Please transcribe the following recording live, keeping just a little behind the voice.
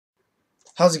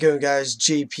How's it going, guys?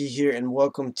 JP here, and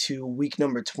welcome to week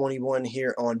number 21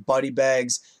 here on Body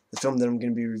Bags. The film that I'm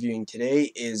going to be reviewing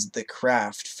today is The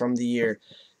Craft from the year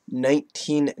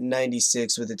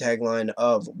 1996 with the tagline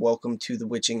of Welcome to the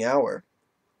Witching Hour.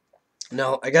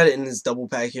 Now, I got it in this double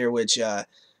pack here, which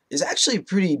is actually a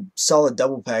pretty solid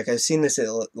double pack. I've seen this at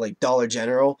like Dollar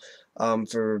General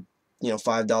for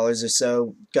 $5 or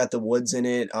so. Got the woods in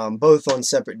it, both on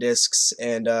separate discs,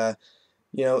 and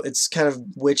it's kind of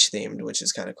witch themed, which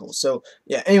is kind of cool. So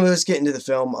yeah, anyway, let's get into the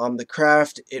film. The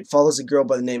Craft, it follows a girl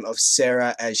by the name of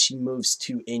Sarah as she moves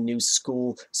to a new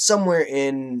school somewhere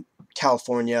in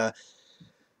California.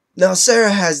 Now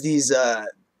Sarah has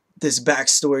this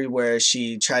backstory where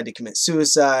she tried to commit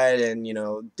suicide, and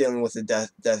dealing with the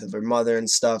death of her mother and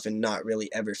stuff, and not really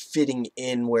ever fitting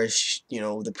in where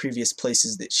the previous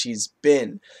places that she's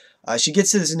been. She gets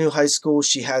to this new high school.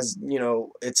 She has,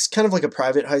 it's kind of like a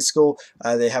private high school.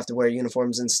 They have to wear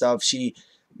uniforms and stuff. She,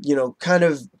 kind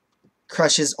of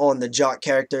crushes on the jock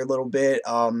character a little bit.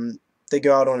 They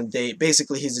go out on a date.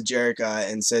 Basically, he's a jerk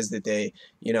and says that they,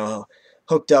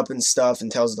 hooked up and stuff,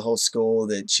 and tells the whole school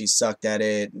that she sucked at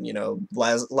it.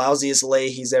 Lousiest lay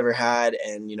he's ever had,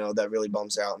 and that really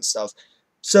bums her out and stuff.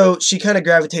 So she kind of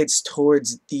gravitates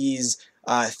towards these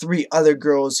three other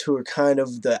girls who are kind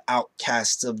of the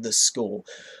outcasts of the school.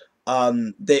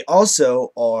 They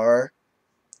also are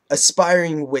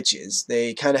aspiring witches.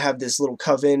 They kind of have this little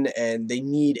coven, and they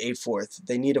need a fourth.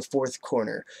 They need a fourth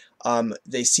corner.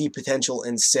 They see potential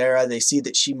in Sarah. They see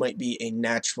that she might be a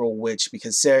natural witch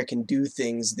because Sarah can do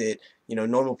things that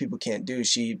normal people can't do.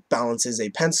 She balances a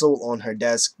pencil on her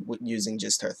desk using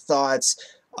just her thoughts.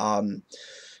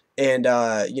 And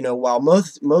while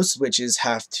most witches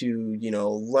have to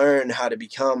learn how to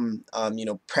become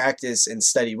practice and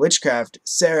study witchcraft,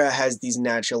 Sarah has these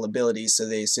natural abilities, so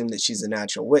they assume that she's a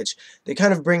natural witch. They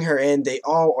kind of bring her in. They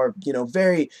all are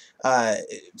very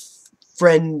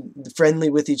friendly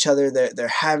with each other. They're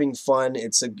having fun.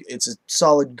 It's a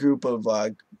solid group of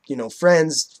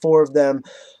friends, four of them.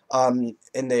 And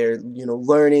they're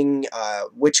learning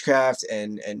witchcraft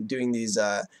and doing these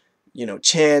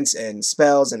chants and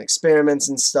spells and experiments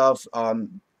and stuff,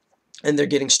 and they're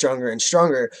getting stronger and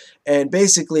stronger, and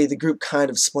basically the group kind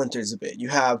of splinters a bit. You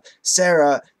have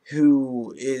Sarah,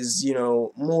 who is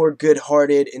more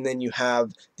good-hearted, and then you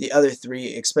have the other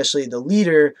three, especially the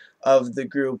leader of the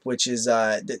group, which is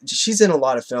she's in a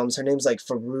lot of films. Her name's like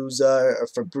Fabruza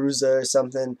or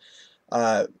something.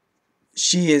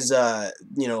 She is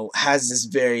has this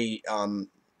very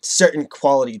certain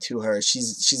quality to her.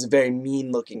 She's a very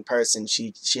mean looking person.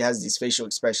 She has these facial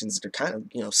expressions that are kind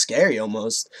of scary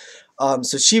almost.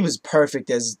 So she was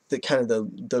perfect as the kind of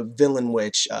the villain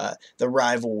witch, the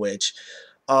rival witch.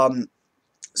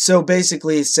 So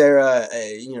basically Sarah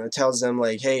tells them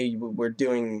like, hey, we're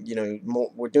doing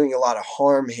we're doing a lot of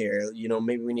harm here.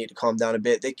 Maybe we need to calm down a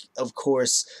bit. They of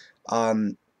course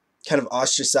kind of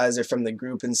ostracize her from the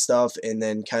group and stuff, and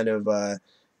then kind of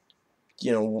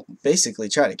basically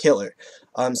try to kill her.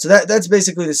 So that's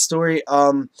basically the story.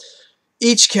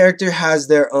 Each character has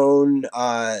their own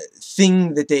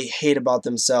thing that they hate about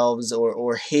themselves,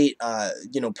 or hate,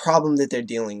 problem that they're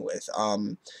dealing with.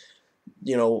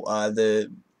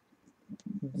 The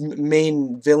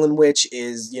main villain witch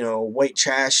is, white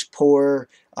trash, poor,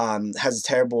 has a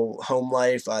terrible home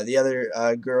life. The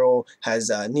other girl has,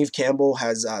 Neve Campbell,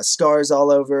 has scars all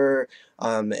over,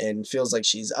 and feels like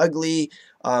she's ugly.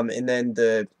 And then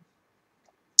the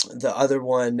other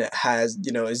one has,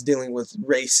 is dealing with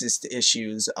racist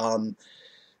issues.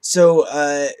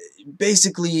 So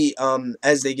basically,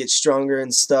 as they get stronger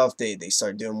and stuff, they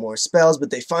start doing more spells, but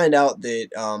they find out that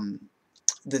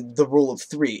the rule of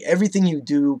three. Everything you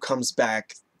do comes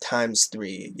back times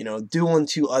three. Do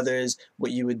unto others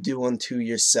what you would do unto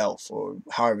yourself, or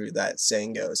however that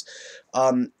saying goes.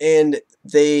 And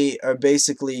they are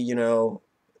basically,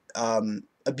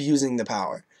 abusing the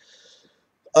power.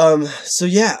 So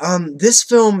yeah, this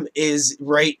film is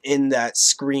right in that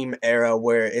Scream era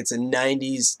where it's a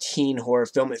 90s teen horror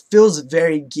film. It feels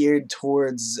very geared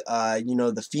towards,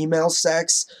 the female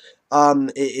sex.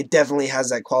 It definitely has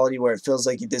that quality where it feels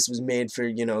like this was made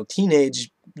for,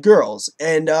 teenage girls.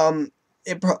 And,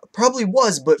 it probably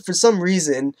was, but for some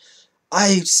reason,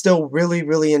 I still really,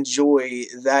 really enjoy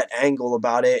that angle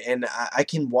about it, and I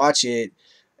can watch it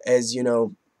as,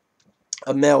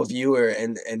 a male viewer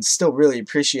and still really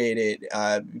appreciate it,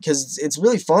 because it's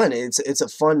really fun. It's a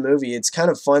fun movie. It's kind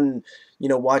of fun,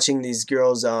 watching these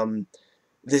girls.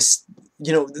 This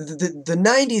the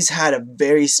 90s had a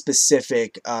very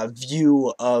specific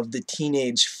view of the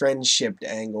teenage friendship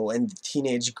angle and the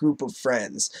teenage group of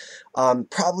friends,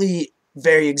 probably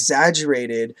very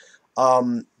exaggerated,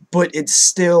 but it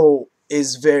still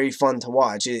is very fun to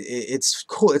watch. It's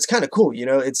cool. It's kind of cool, you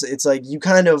know. It's like you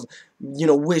kind of, you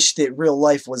know, wish that real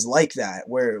life was like that,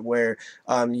 where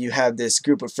you have this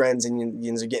group of friends and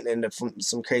you are getting into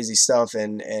some crazy stuff,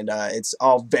 and it's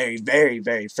all very, very,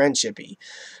 very friendshipy.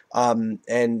 And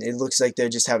it looks like they're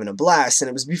just having a blast. And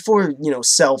it was before, you know,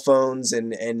 cell phones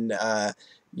and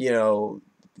you know,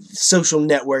 social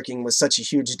networking was such a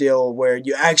huge deal, where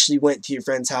you actually went to your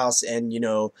friend's house and, you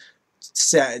know,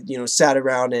 sat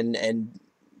around and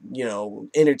you know,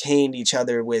 entertained each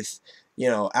other with, you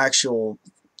know, actual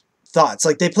thoughts.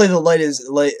 Like, they play the light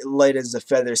as a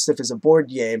feather, stiff as a board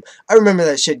game. I remember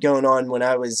that shit going on when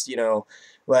I was, you know,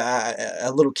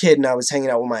 a little kid, and I was hanging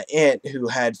out with my aunt who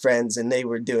had friends, and they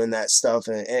were doing that stuff,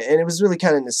 and it was really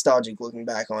kind of nostalgic looking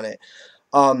back on it.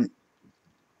 Um,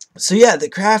 so yeah, The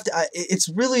Craft, it's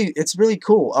really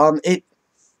cool. It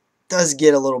does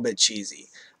get a little bit cheesy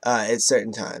at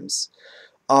certain times.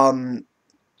 Um,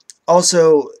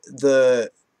 Also,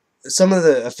 some of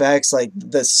the effects, like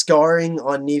the scarring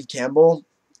on Neve Campbell,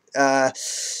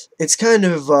 it's kind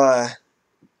of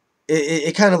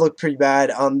it kind of looked pretty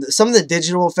bad. Some of the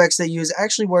digital effects they use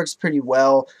actually works pretty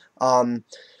well.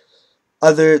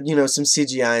 Other, you know, some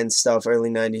CGI and stuff, early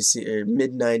 90s or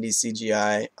mid 90s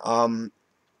CGI.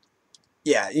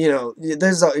 Yeah, you know,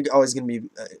 there's always going to be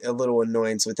a little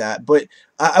annoyance with that. But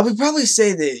I would probably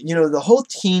say that, you know, the whole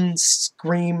teen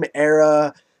Scream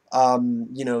era,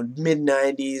 you know, mid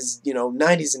 90s, you know,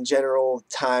 90s in general,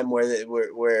 time where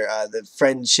the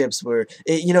friendships were,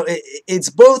 you know, it's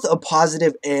both a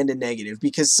positive and a negative,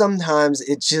 because sometimes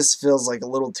it just feels like a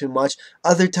little too much.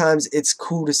 Other times it's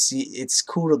cool to see, it's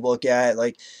cool to look at,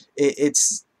 like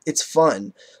it's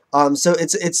fun. So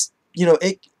it's you know,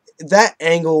 that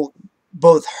angle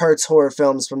both hurts horror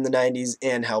films from the 90s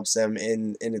and helps them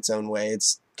in its own way.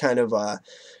 It's kind of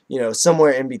you know,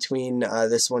 somewhere in between.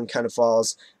 This one kind of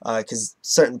falls because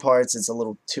certain parts it's a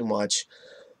little too much.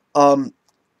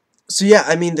 So yeah,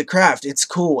 I mean, The Craft, it's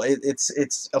cool.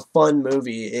 It's a fun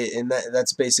movie, and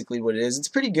that's basically what it is. It's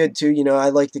pretty good too. You know, I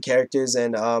like the characters,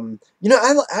 and you know,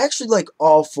 I actually like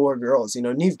all four girls. You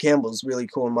know, Neve Campbell's really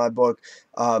cool in my book.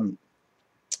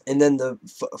 And then the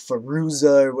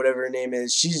Faruza, or whatever her name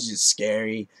is, she's just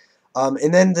scary.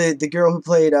 And then the girl who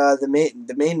played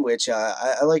the main witch,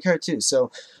 I like her too.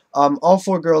 So all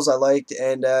four girls I liked,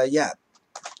 and yeah.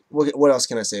 What else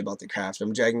can I say about The Craft?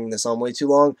 I'm dragging this on way too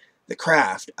long. The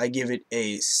Craft, I give it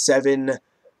a 7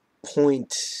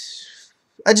 point.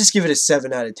 I just give it a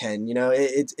 7 out of 10. You know,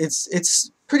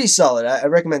 it's pretty solid. I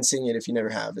recommend seeing it if you never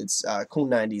have. It's cool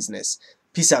 90s-ness.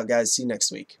 Peace out, guys. See you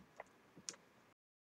next week.